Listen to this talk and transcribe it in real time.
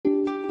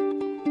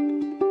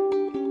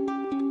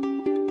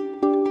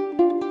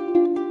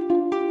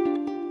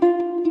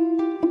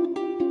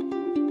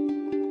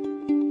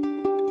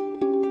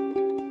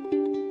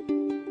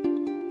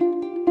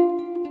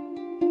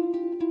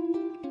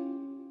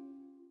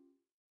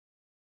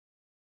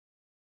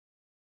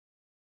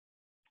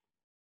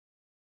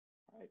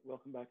right,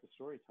 welcome back to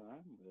Story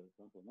Time with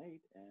Uncle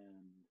Nate,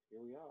 and here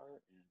we are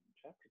in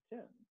Chapter 10,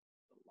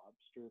 The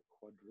Lobster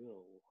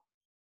Quadrille.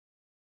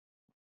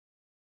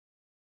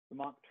 The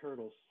Mock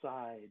Turtle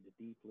sighed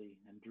deeply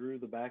and drew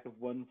the back of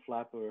one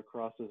flapper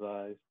across his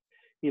eyes.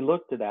 He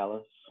looked at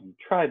Alice and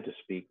tried to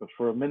speak, but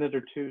for a minute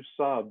or two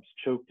sobs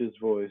choked his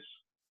voice.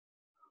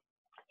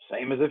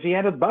 Same as if he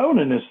had a bone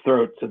in his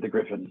throat, said the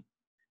Gryphon,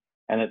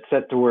 and it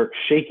set to work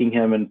shaking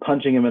him and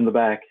punching him in the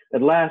back.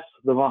 At last,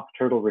 the Mock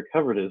Turtle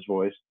recovered his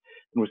voice,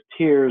 and with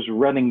tears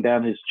running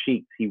down his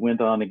cheeks, he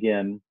went on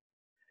again.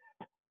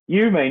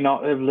 You may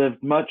not have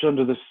lived much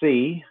under the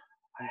sea.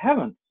 I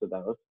haven't, said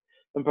Alice,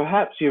 and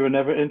perhaps you were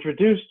never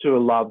introduced to a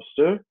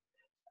lobster.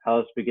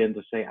 Alice began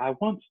to say, I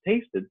once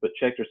tasted, but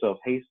checked herself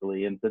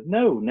hastily and said,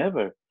 no,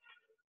 never.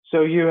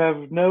 So you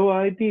have no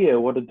idea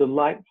what a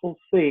delightful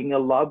thing a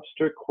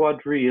lobster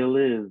quadrille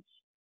is.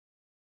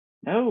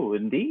 No,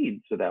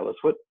 indeed, said Alice.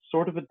 What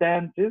sort of a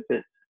dance is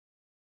it?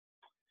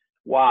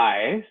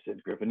 Why,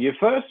 said Gryphon, you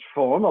first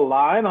form a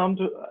line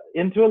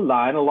into a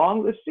line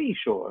along the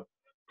seashore.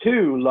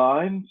 2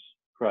 lines,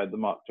 cried the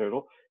Mock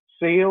Turtle,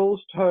 seals,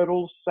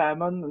 turtles,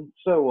 salmon, and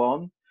so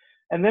on.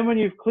 And then when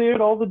you've cleared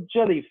all the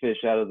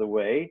jellyfish out of the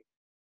way,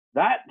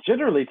 that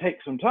generally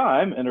takes some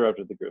time,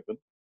 interrupted the Gryphon.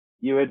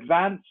 You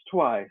advance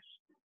twice,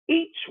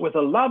 each with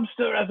a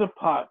lobster as a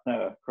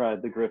partner,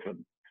 cried the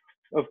Gryphon.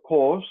 Of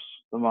course,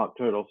 the Mock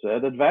Turtle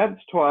said, advance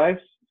twice,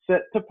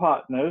 set to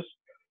partners.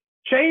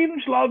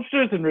 Change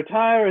lobsters and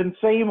retire in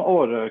same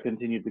order,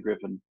 continued the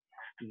Gryphon.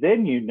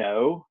 Then you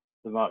know,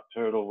 the Mock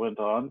Turtle went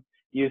on,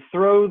 you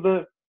throw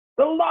the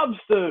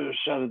lobsters,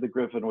 shouted the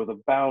Gryphon with a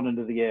bound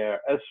into the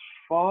air, as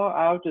far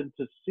out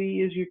into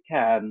sea as you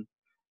can.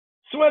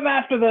 Swim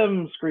after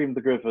them, screamed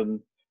the Gryphon.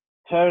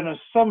 Turn a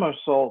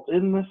somersault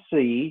in the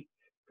sea,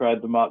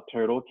 cried the Mock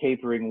Turtle,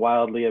 capering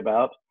wildly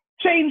about.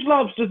 Change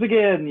lobsters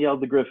again,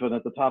 yelled the Gryphon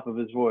at the top of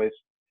his voice.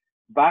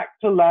 Back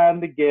to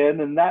land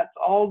again, and that's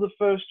all the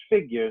first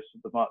figure,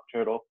 said the Mock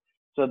Turtle,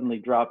 suddenly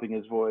dropping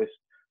his voice.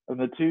 And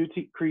the two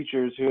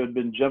creatures who had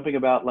been jumping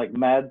about like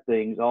mad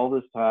things all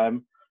this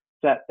time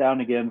sat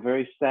down again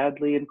very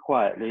sadly and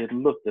quietly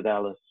and looked at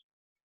Alice.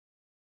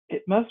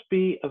 It must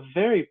be a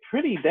very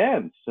pretty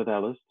dance, said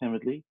Alice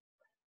timidly.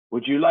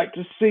 Would you like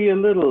to see a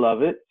little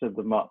of it, said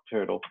the Mock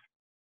Turtle.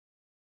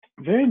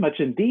 Very much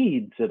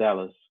indeed, said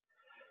Alice.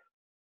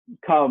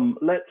 Come,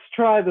 let's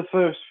try the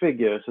first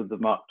figure, said the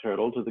Mock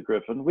Turtle to the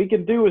Gryphon. We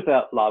can do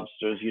without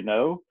lobsters, you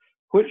know.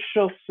 Which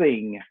shall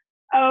sing?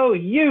 Oh,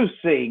 you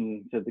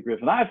sing, said the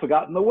Gryphon. I've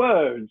forgotten the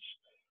words.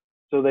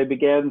 So they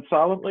began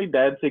solemnly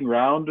dancing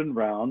round and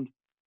round,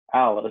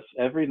 Alice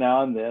every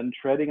now and then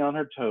treading on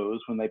her toes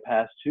when they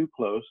passed too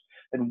close,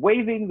 and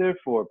waving their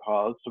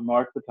forepaws to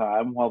mark the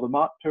time, while the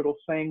Mock Turtle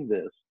sang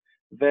this,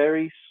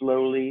 very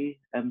slowly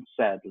and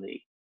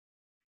sadly.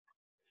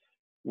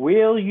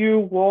 Will you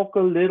walk a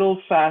little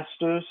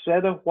faster,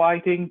 said a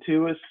whiting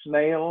to a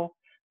snail.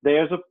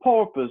 There's a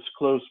porpoise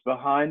close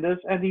behind us,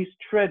 and he's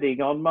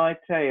treading on my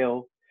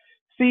tail.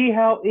 See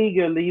how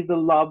eagerly the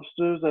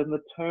lobsters and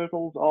the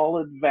turtles all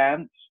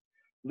advance.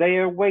 They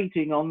are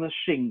waiting on the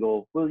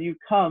shingle. Will you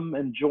come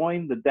and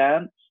join the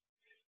dance?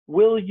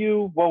 Will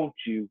you, won't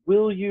you?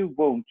 Will you,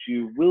 won't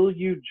you? Will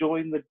you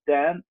join the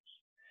dance?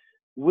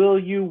 Will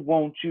you,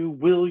 won't you?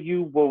 Will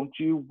you, won't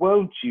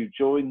you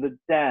join the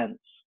dance?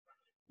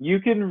 You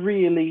can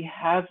really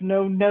have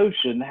no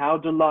notion how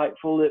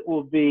delightful it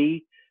will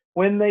be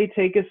when they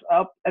take us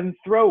up and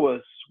throw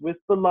us with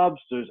the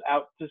lobsters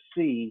out to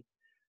sea.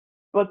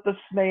 But the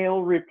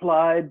snail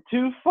replied,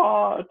 too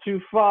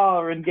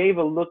far, and gave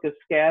a look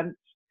askance.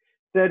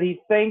 Said he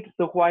thanked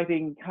the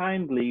whiting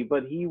kindly,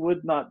 but he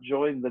would not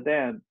join the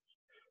dance.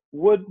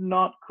 Would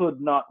not,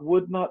 could not,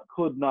 would not,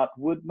 could not,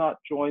 would not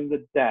join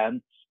the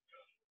dance.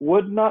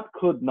 Would not,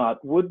 could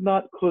not, would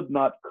not, could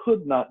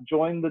not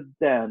join the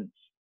dance.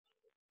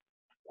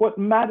 What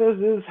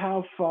matters is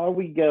how far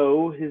we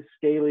go, his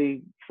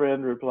scaly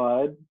friend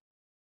replied.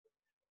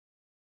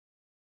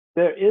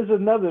 There is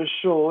another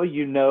shore,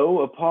 you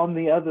know, upon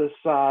the other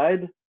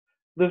side.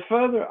 The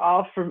further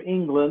off from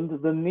England,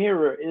 the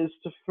nearer is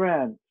to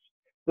France.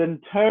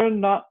 Then turn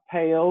not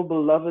pale,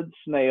 beloved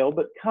snail,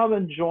 but come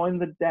and join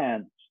the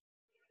dance.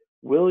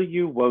 Will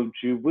you, won't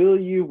you, will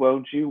you,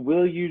 won't you,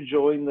 will you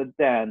join the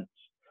dance?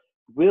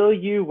 Will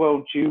you,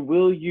 won't you,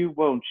 will you,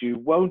 won't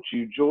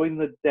you join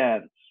the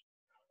dance?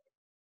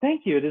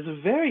 Thank you. It is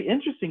a very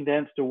interesting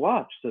dance to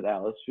watch, said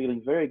Alice,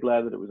 feeling very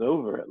glad that it was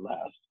over at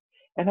last.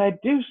 And I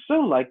do so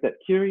like that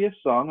curious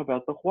song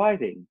about the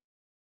whiting.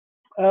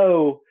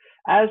 Oh,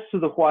 as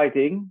to the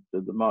whiting,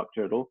 said the Mock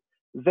Turtle,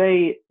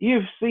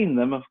 you've seen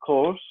them, of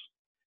course.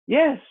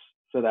 Yes,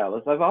 said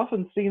Alice, I've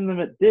often seen them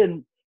at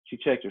Din. She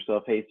checked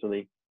herself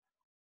hastily.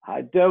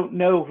 I don't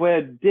know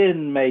where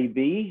Din may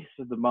be,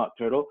 said the Mock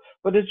Turtle,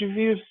 but as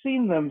you've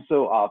seen them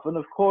so often,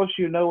 of course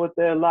you know what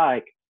they're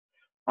like.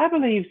 I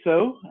believe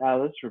so,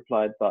 Alice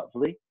replied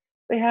thoughtfully.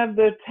 They have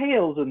their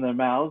tails in their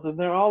mouths, and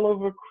they're all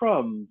over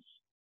crumbs.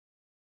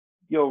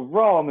 You're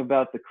wrong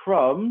about the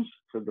crumbs,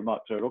 said the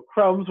Mock Turtle.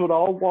 Crumbs would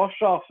all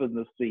wash off in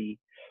the sea.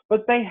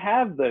 but they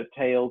have their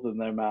tails in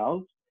their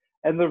mouths,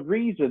 and the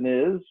reason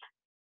is,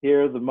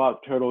 here the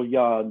Mock Turtle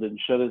yawned and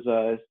shut his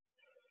eyes.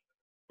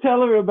 Tell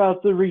her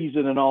about the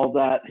reason and all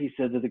that, he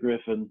said to the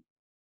Griffin.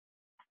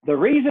 The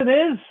reason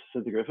is,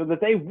 said the Griffin,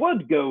 that they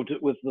would go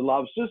with the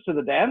lobsters to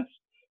the dance,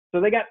 so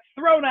they got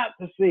thrown out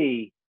to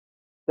sea.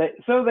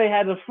 So they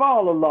had to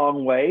fall a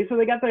long way, so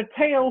they got their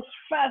tails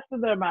fast in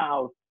their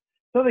mouths,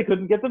 so they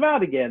couldn't get them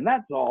out again,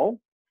 that's all.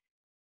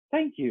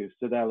 Thank you,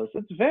 said Alice.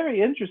 It's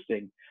very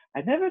interesting.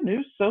 I never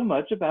knew so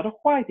much about a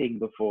whiting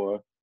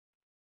before.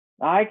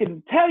 I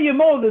can tell you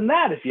more than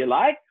that if you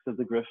like, said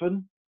the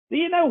Griffin. Do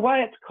you know why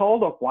it's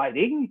called a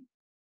whiting?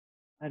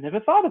 I never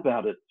thought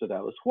about it, said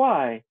Alice.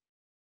 Why?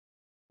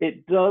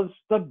 It does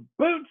the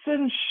boots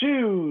and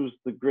shoes,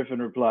 the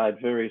Griffin replied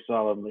very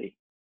solemnly.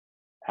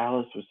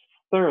 Alice was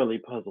thoroughly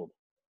puzzled.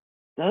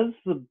 Does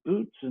the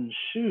boots and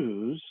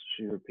shoes,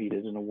 she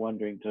repeated in a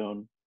wondering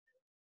tone.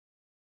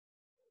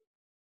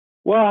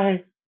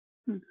 Why,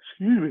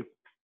 excuse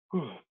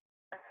me.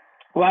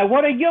 Why,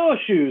 what are your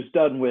shoes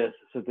done with?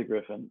 Said the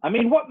Griffin. I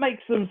mean, what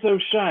makes them so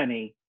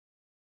shiny?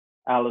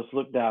 Alice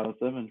looked down at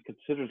them and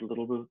considered a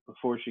little bit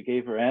before she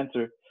gave her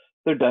answer.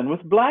 They're done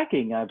with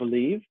blacking, I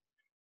believe.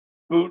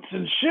 Boots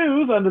and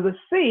shoes under the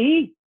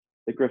sea,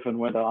 the Griffin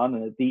went on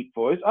in a deep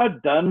voice, are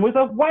done with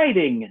a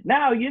whiting.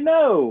 Now you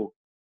know.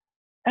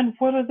 And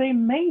what are they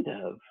made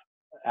of?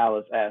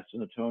 Alice asked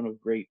in a tone of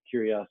great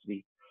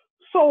curiosity.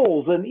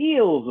 Soles and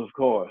eels, of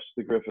course,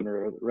 the Griffin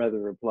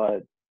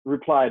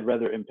replied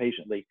rather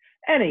impatiently.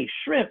 Any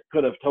shrimp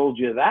could have told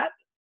you that.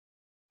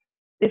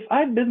 If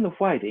I'd been the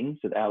whiting,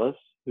 said Alice,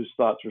 whose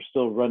thoughts were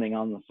still running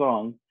on the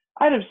song,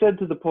 I'd have said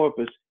to the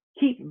porpoise,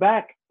 keep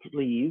back,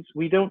 please,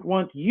 we don't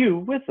want you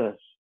with us.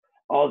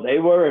 Oh, they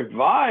were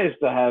advised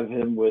to have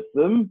him with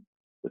them,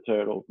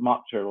 the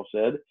Mock Turtle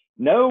said.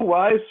 No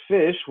wise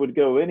fish would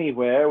go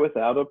anywhere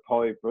without a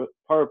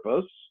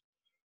purpose.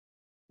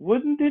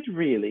 Wouldn't it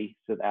really?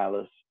 Said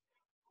Alice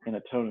in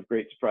a tone of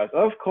great surprise.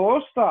 Of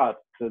course not,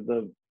 said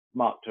the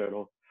Mock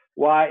Turtle.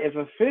 Why, if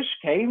a fish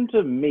came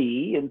to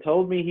me and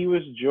told me he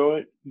was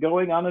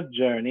going on a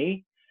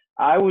journey,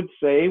 I would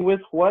say,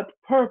 with what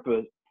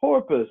purpose?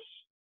 Porpoise.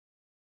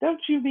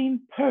 Don't you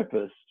mean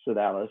purpose? Said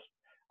Alice.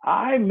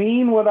 I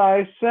mean what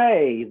I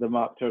say, the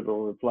Mock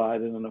Turtle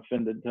replied in an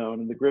offended tone,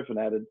 and the Griffin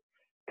added,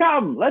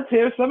 Come, let's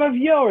hear some of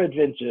your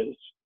adventures.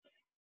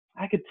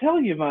 I could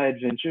tell you my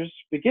adventures,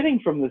 beginning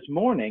from this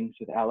morning,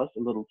 said Alice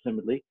a little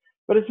timidly,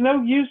 but it's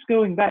no use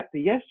going back to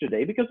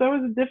yesterday because I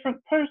was a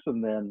different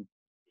person then.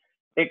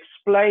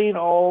 Explain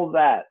all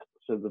that,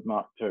 said the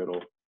Mock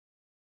Turtle.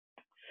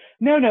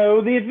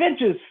 No, the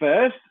adventures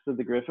first, said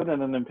the Griffin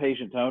in an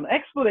impatient tone.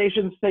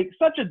 Explanations take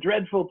such a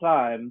dreadful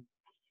time.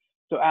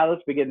 So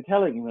Alice began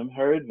telling them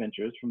her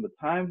adventures from the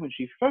time when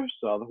she first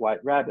saw the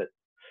White Rabbit.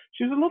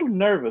 She was a little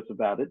nervous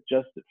about it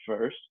just at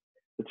first.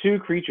 The two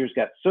creatures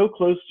got so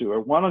close to her,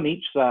 one on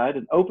each side,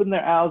 and opened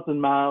their eyes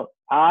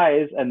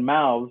and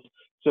mouths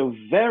so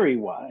very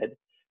wide,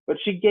 but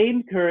she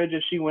gained courage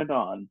as she went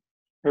on.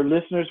 Her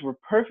listeners were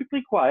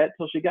perfectly quiet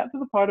till she got to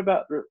the part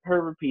about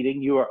her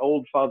repeating, You are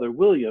old Father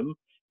William,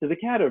 to the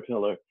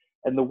caterpillar,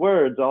 and the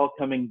words all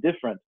coming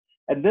different.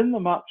 And then the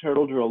Mock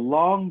Turtle drew a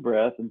long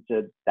breath and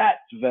said, That's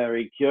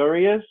very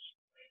curious.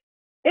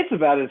 It's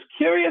about as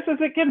curious as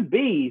it can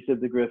be,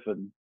 said the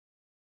Griffin.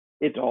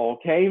 It all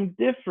came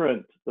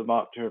different, the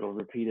Mock Turtle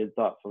repeated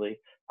thoughtfully.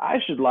 I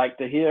should like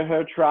to hear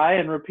her try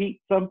and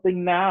repeat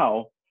something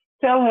now.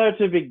 Tell her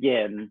to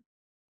begin.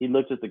 He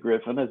looked at the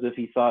Griffin as if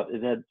he thought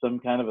it had some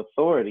kind of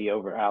authority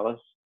over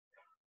Alice.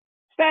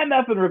 Stand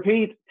up and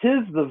repeat,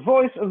 'Tis the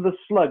voice of the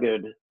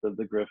sluggard, said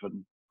the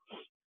Griffin.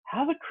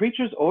 How the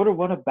creatures order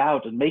one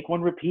about and make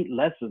one repeat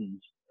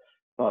lessons,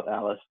 thought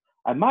Alice.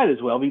 I might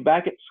as well be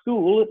back at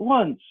school at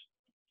once.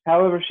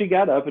 However, she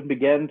got up and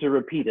began to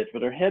repeat it,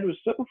 but her head was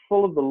so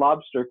full of the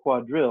lobster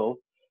quadrille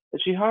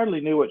that she hardly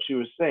knew what she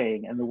was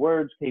saying, and the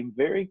words came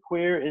very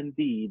queer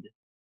indeed.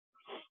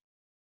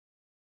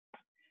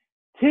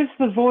 'Tis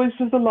the voice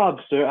of the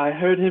lobster, I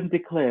heard him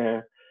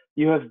declare,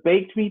 You have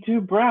baked me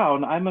too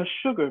brown, I must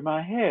sugar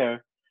my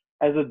hair.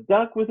 As a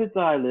duck with its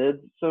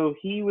eyelids, so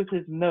he with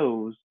his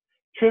nose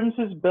trims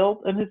his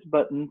belt and his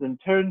buttons and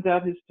turns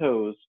out his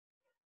toes.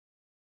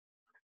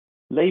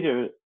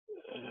 Later,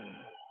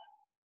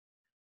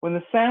 when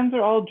the sands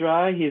are all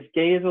dry, he is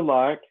gay as a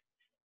lark,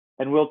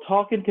 and will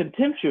talk in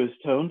contemptuous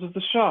tones of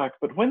the shark.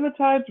 But when the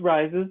tide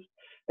rises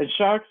and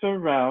sharks are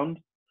around,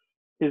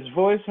 his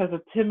voice has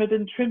a timid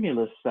and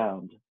tremulous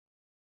sound.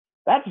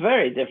 That's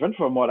very different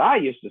from what I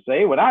used to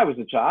say when I was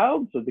a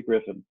child, said the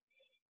Griffin.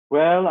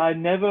 Well, I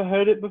never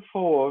heard it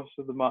before,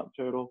 said the Mock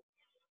Turtle,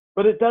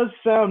 but it does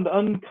sound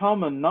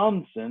uncommon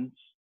nonsense.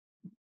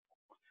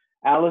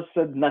 Alice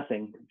said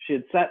nothing. She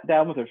had sat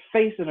down with her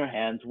face in her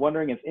hands,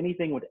 wondering if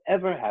anything would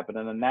ever happen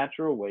in a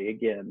natural way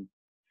again.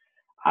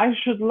 I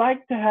should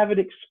like to have it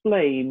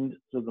explained,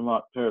 said the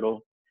Mock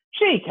Turtle.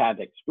 She can't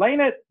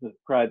explain it,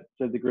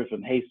 said the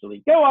Griffin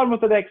hastily. Go on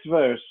with the next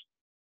verse.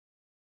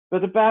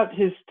 But about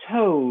his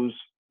toes,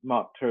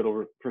 Mock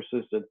Turtle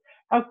persisted.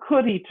 How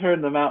could he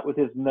turn them out with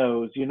his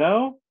nose, you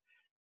know?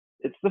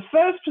 It's the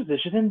first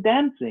position in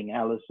dancing,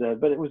 Alice said,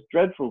 but it was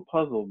dreadful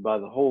puzzled by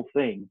the whole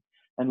thing,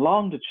 and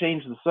longed to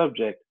change the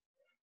subject.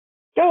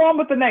 Go on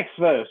with the next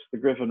verse, the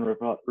Gryphon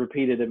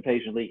repeated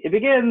impatiently. It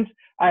begins,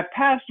 I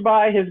passed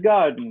by his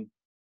garden.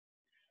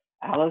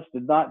 Alice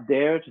did not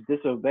dare to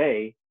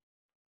disobey,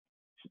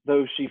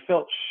 though she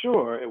felt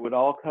sure it would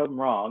all come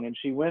wrong, and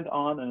she went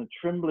on in a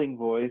trembling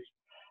voice,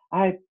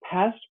 I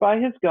passed by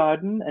his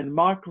garden and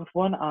marked with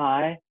one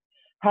eye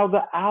how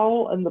the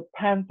owl and the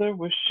panther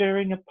were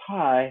sharing a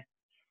pie.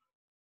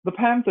 The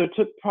panther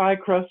took pie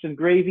crust and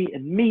gravy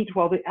and meat,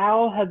 while the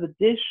owl had the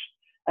dish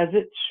as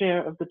its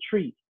share of the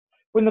treat.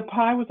 When the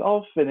pie was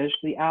all finished,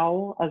 the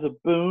owl, as a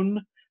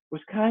boon,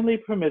 was kindly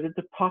permitted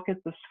to pocket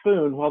the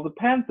spoon, while the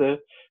panther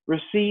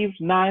received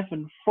knife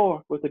and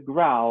fork with a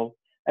growl,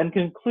 and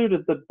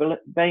concluded the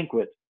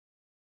banquet.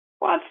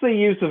 What's the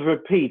use of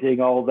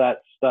repeating all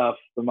that stuff?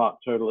 The Mock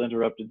Turtle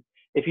interrupted.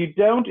 If you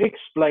don't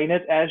explain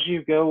it as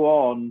you go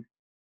on,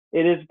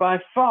 it is by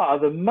far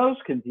the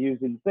most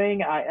confusing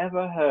thing I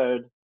ever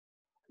heard.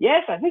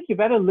 Yes, I think you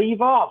better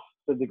leave off,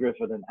 said the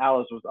Gryphon, and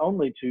Alice was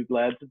only too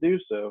glad to do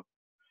so.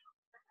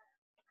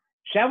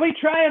 Shall we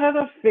try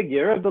another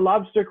figure of the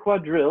lobster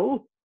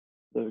quadrille?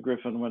 The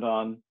Gryphon went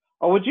on.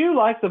 Or would you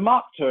like the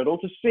Mock Turtle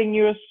to sing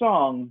you a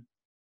song?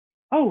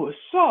 Oh, a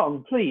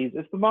song, please,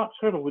 if the Mock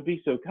Turtle would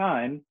be so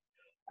kind.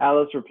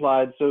 Alice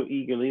replied so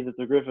eagerly that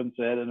the Gryphon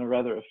said in a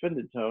rather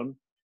offended tone,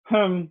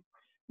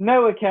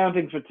 no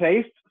accounting for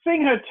taste.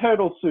 Sing her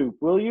turtle soup,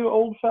 will you,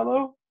 old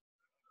fellow?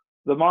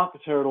 The Mock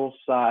Turtle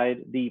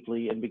sighed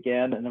deeply and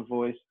began in a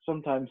voice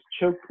sometimes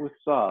choked with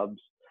sobs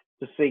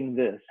to sing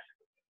this.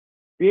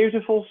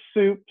 Beautiful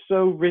soup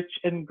so rich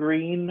and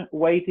green,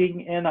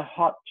 waiting in a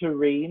hot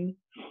tureen,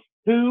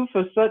 who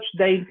for such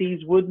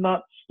dainties would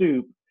not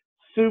stoop?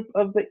 Soup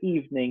of the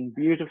evening,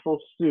 beautiful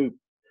soup.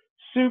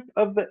 Soup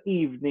of the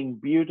evening,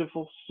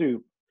 beautiful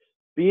soup.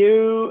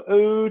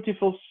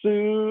 Beautiful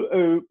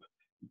soup.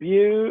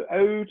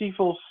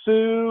 Beautiful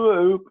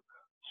soup.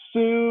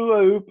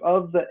 Soup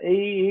of the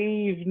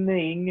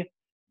evening,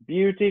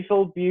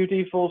 beautiful,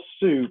 beautiful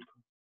soup.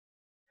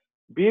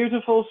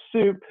 Beautiful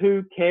soup,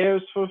 who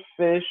cares for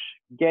fish,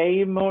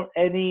 game, or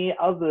any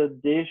other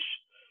dish?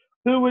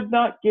 Who would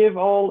not give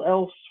all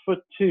else for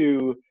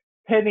two?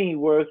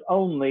 Pennyworth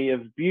only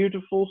of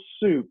beautiful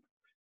soup.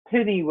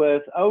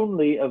 Pennyworth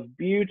only of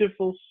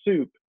beautiful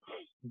soup.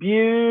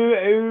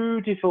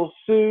 Beautiful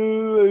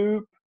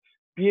soup.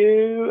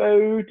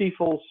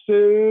 Beautiful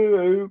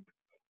soup.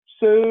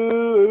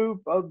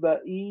 Soup of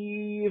the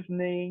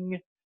evening.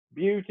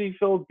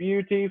 Beautiful,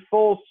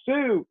 beautiful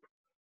soup.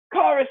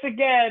 Chorus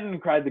again,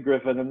 cried the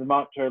Gryphon, and the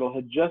Mock Turtle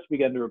had just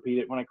begun to repeat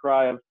it when a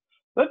cry of,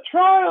 the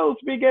trial's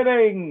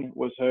beginning,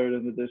 was heard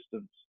in the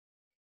distance.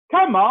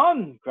 Come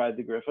on, cried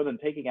the Gryphon, and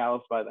taking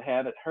Alice by the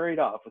hand, it hurried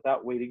off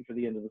without waiting for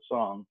the end of the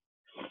song.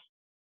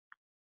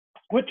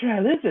 What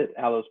trial is it?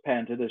 Alice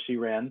panted as she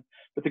ran,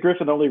 but the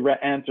Gryphon only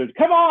answered,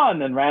 come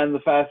on, and ran the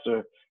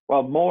faster,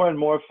 while more and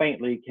more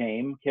faintly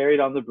came,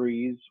 carried on the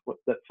breeze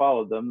that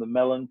followed them, the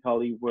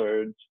melancholy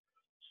words,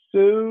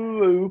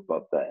 soup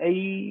of the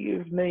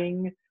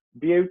evening,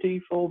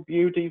 beautiful,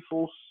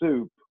 beautiful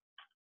soup.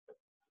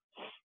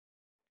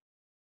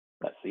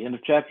 That's the end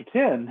of chapter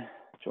 10.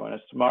 Join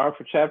us tomorrow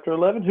for chapter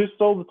 11, Who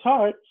Stole the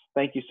Tarts?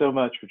 Thank you so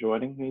much for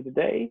joining me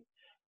today.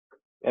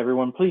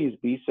 Everyone, please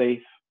be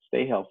safe,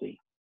 stay healthy.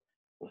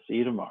 We'll see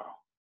you tomorrow.